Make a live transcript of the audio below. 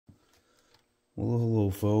Well, hello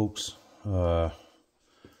folks.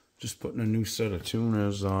 Just putting a new set of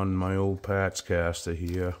tuners on my old partscaster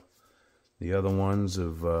here. The other ones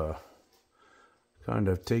have kind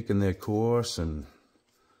of taken their course, and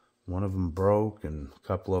one of them broke and a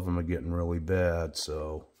couple of them are getting really bad,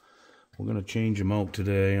 so we're going to change them out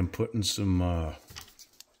today. I'm putting some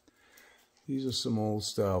these are some old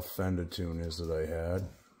style Fender tuners that I had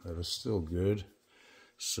that are still good,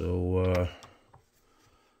 so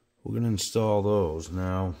we're going to install those.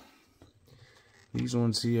 Now, these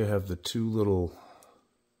ones here have the two little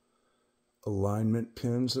alignment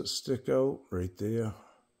pins that stick out right there.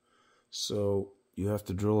 So you have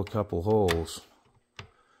to drill a couple holes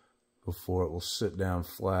before it will sit down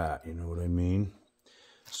flat, you know what I mean?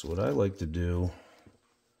 So what I like to do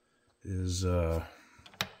is, when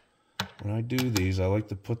I do these, I like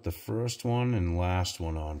to put the first one and last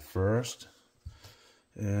one on first.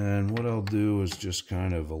 And what I'll do is just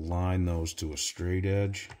kind of align those to a straight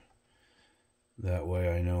edge. That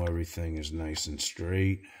way I know everything is nice and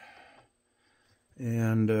straight.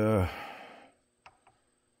 And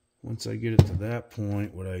once I get it to that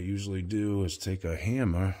point, what I usually do is take a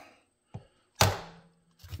hammer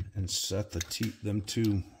and set them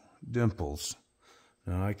two dimples.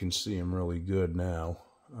 Now I can see them really good now.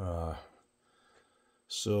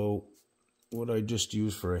 So what I just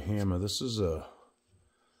used for a hammer, this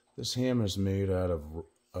hammer is made out of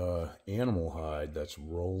animal hide that's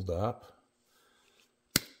rolled up.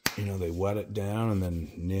 You know, they wet it down and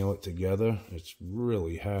then nail it together. It's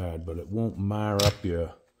really hard, but it won't mar up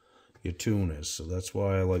your tuners, so that's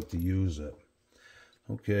why I like to use it.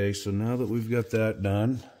 Okay, so now that we've got that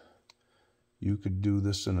done, you could do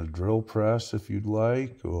this in a drill press if you'd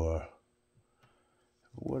like, or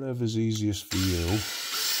whatever's easiest for you.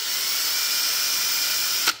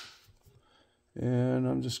 And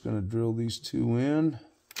I'm just going to drill these two in.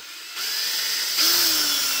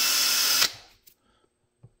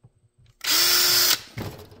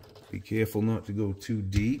 Be careful not to go too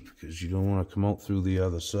deep, because you don't want to come out through the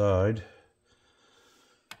other side.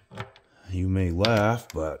 You may laugh,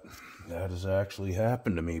 but that has actually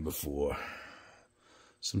happened to me before.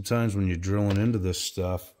 Sometimes when you're drilling into this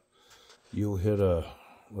stuff, you'll hit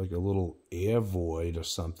like a little air void or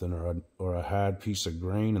something, or a hard piece of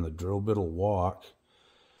grain, and the drill bit will walk.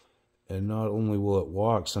 And not only will it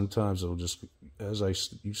walk, sometimes it'll just,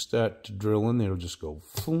 you start to drill in there, it'll just go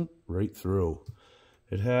boom, right through.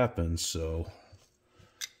 It happens, so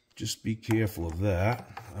just be careful of that.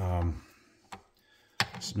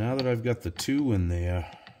 So now that I've got the two in there,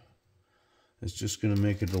 it's just going to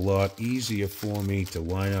make it a lot easier for me to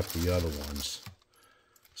line up the other ones.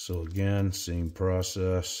 So again, same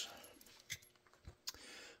process.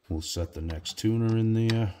 We'll set the next tuner in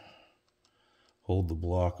there, hold the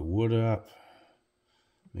block of wood up,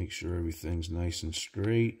 make sure everything's nice and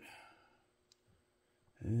straight,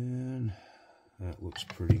 and that looks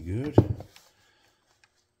pretty good.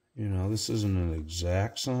 You know, this isn't an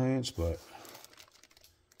exact science, but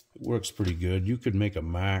it works pretty good. You could make a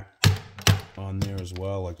mark on there as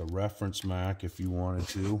well, like a reference mark if you wanted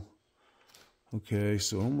to. Okay,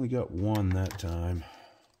 so I only got one that time.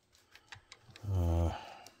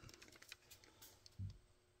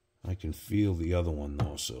 I can feel the other one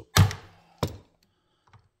though, so.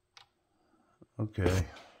 Okay.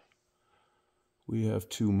 We have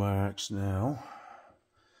two marks now.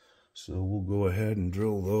 So we'll go ahead and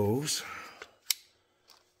drill those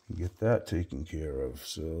and get that taken care of.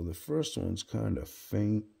 So the first one's kind of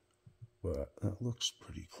faint, but that looks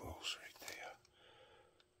pretty close right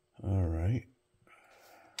there. All right.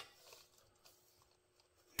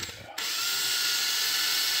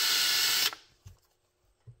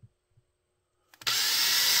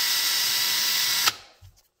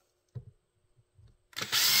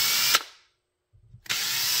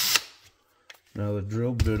 Now the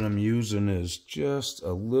drill bit I'm using is just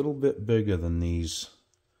a little bit bigger than these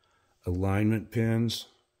alignment pins.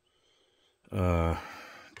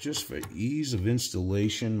 Just for ease of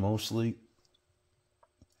installation mostly.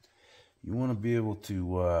 You want to be able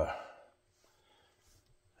to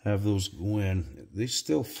have those go in. They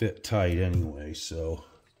still fit tight anyway, so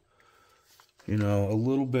you know, a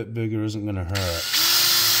little bit bigger isn't going to hurt.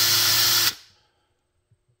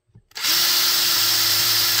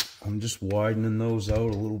 I'm just widening those out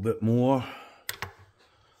a little bit more.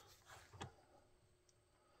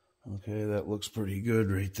 Okay, that looks pretty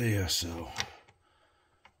good right there. So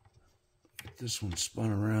get this one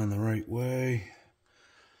spun around the right way,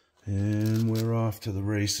 and we're off to the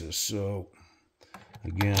races. So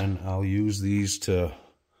again, I'll use these to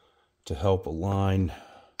help align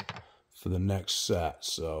for the next set.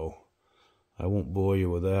 So I won't bore you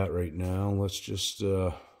with that right now. Let's just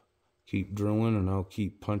keep drilling, and I'll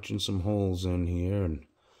keep punching some holes in here, and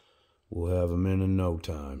we'll have them in no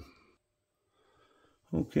time.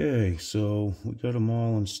 Okay, so we got them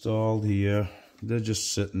all installed here. They're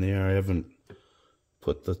just sitting there. I haven't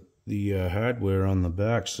put the hardware on the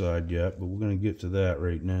back side yet, but we're going to get to that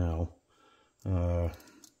right now. Not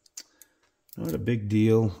a big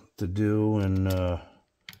deal to do, and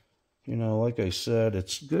you know, like I said,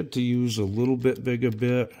 it's good to use a little bit bigger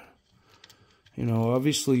bit. You know,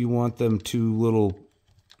 obviously you want them two little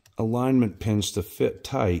alignment pins to fit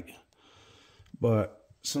tight, but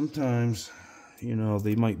sometimes, you know,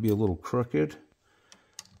 they might be a little crooked.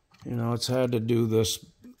 You know, it's hard to do this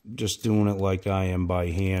just doing it like I am by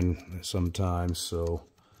hand sometimes, so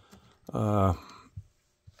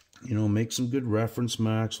you know, make some good reference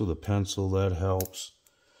marks with a pencil. That helps.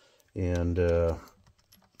 And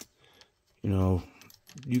you know,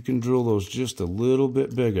 you can drill those just a little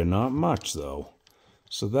bit bigger, not much though,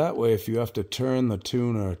 so that way if you have to turn the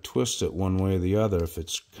tuner, twist it one way or the other, if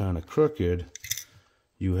it's kind of crooked,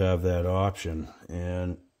 you have that option.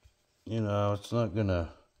 And you know, it's not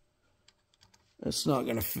gonna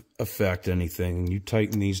affect anything. You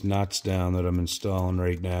tighten these nuts down that I'm installing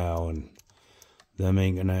right now, and them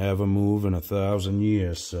ain't gonna ever move in 1,000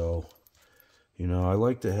 years. So, you know, I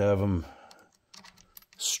like to have them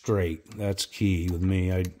straight. That's key with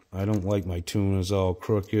me. I don't like my tuners all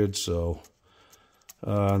crooked, so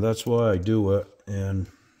that's why I do it. And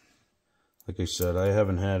like I said, I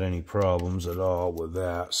haven't had any problems at all with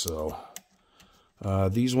that. So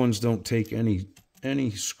these ones don't take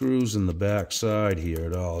any screws in the back side here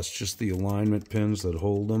at all. It's just the alignment pins that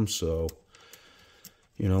hold them. So,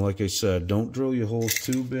 you know, like I said, don't drill your holes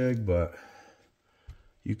too big, but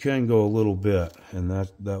you can go a little bit, and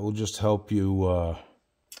that will just help you,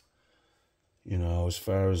 you know, as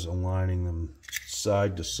far as aligning them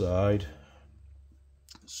side to side.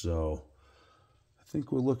 So I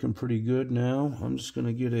think we're looking pretty good now. I'm just going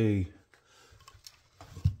to get a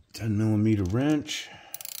 10mm wrench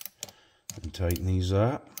and tighten these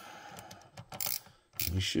up.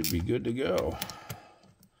 We should be good to go.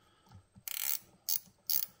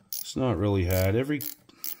 It's not really hard.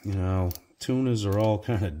 You know, tuners are all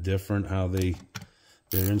kind of different, how their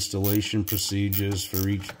installation procedures for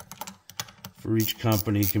each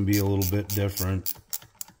company can be a little bit different.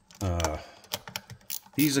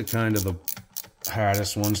 These are kind of the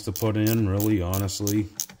hardest ones to put in, really, honestly.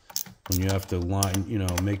 When you have to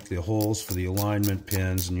make the holes for the alignment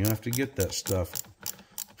pins, and you have to get that stuff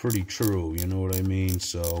pretty true, you know what I mean?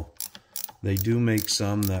 So they do make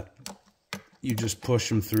some that you just push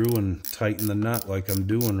them through and tighten the nut like I'm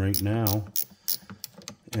doing right now.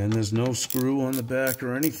 And there's no screw on the back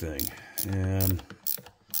or anything. And,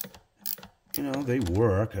 you know, they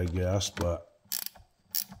work, I guess, but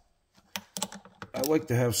I like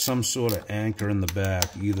to have some sort of anchor in the back,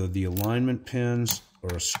 either the alignment pins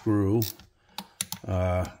or a screw.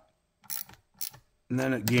 And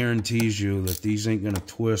then it guarantees you that these ain't going to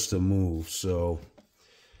twist or move. So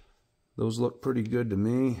those look pretty good to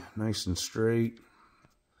me, nice and straight.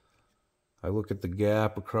 I look at the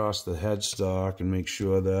gap across the headstock and make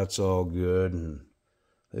sure that's all good, and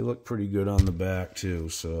they look pretty good on the back too.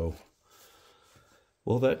 So,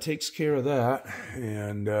 well, that takes care of that.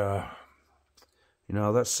 And you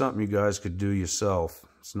know, that's something you guys could do yourself.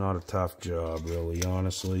 It's not a tough job, really,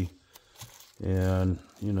 honestly. And,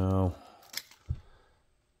 you know,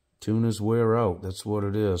 tuners wear out. That's what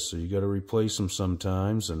it is. So you got to replace them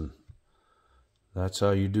sometimes, and that's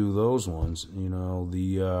how you do those ones. You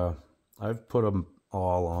know, I've put them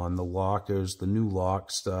all on. The lockers, the new lock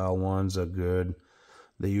style ones are good.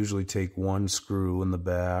 They usually take one screw in the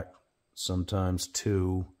back, sometimes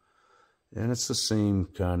two. And it's the same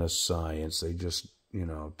kind of science. They just, you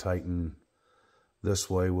know, tighten this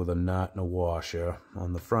way with a nut and a washer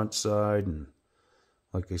on the front side. And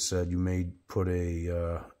like I said, you may put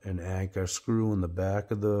an anchor screw in the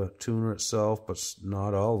back of the tuner itself, but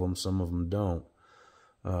not all of them. Some of them don't.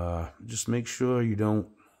 Just make sure you don't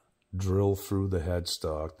drill through the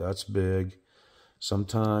headstock. That's big.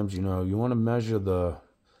 Sometimes, you know, you want to measure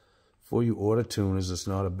before you order tuners, it's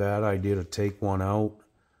not a bad idea to take one out.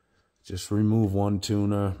 Just remove one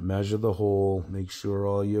tuner, measure the hole, make sure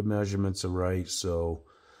all your measurements are right, so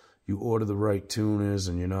you order the right tuners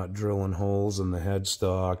and you're not drilling holes in the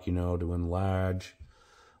headstock, you know, to enlarge,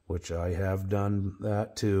 which I have done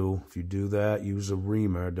that too. If you do that, use a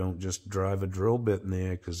reamer. Don't just drive a drill bit in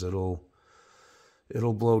there, because it'll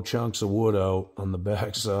blow chunks of wood out on the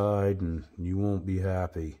backside and you won't be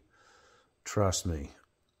happy. Trust me.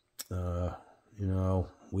 You know,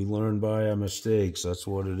 we learn by our mistakes. That's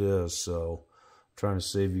what it is. So I'm trying to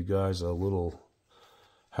save you guys a little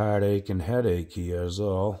heartache and headache here is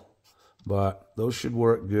all. But those should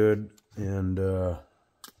work good. And I'm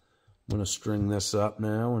going to string this up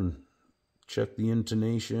now and check the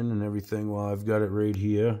intonation and everything while I've got it right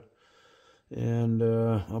here. And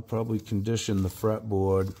I'll probably condition the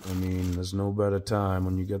fretboard. I mean, there's no better time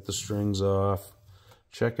when you get the strings off.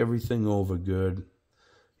 Check everything over good.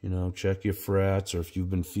 You know, check your frets, or if you've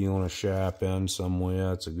been feeling a sharp end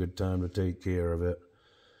somewhere, it's a good time to take care of it.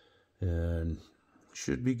 And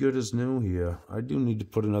should be good as new here. I do need to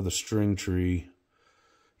put another string tree.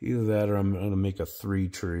 Either that or I'm going to make a 3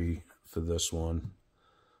 tree for this one.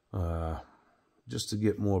 Just to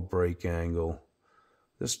get more break angle.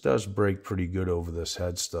 This does break pretty good over this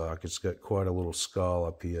headstock. It's got quite a little skull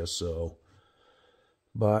up here, so.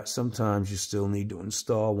 But sometimes you still need to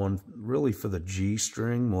install one, really for the G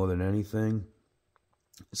string more than anything.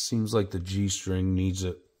 It seems like the G string needs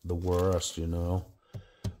it the worst, you know.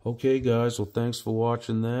 Okay, guys, well, thanks for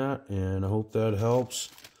watching that, and I hope that helps.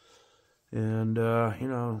 And, you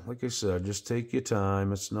know, like I said, just take your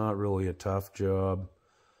time. It's not really a tough job.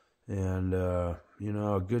 And, you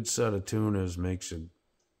know, a good set of tuners makes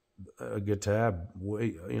a guitar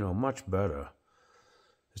way, you know, much better.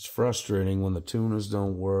 It's frustrating when the tuners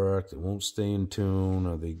don't work, they won't stay in tune,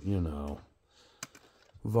 or they, you know,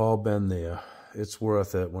 we've all been there. It's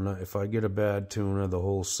worth it. If I get a bad tuner, the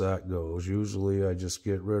whole set goes. Usually I just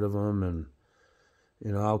get rid of them, and,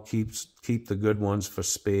 you know, I'll keep the good ones for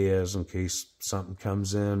spares in case something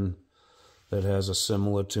comes in that has a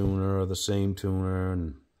similar tuner or the same tuner,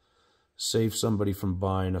 and save somebody from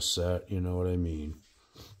buying a set, you know what I mean.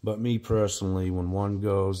 But me personally, when one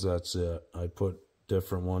goes, that's it. I put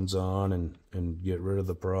different ones on and get rid of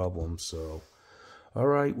the problem. So, all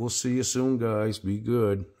right, we'll see you soon, guys. Be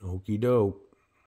good. Okie doke.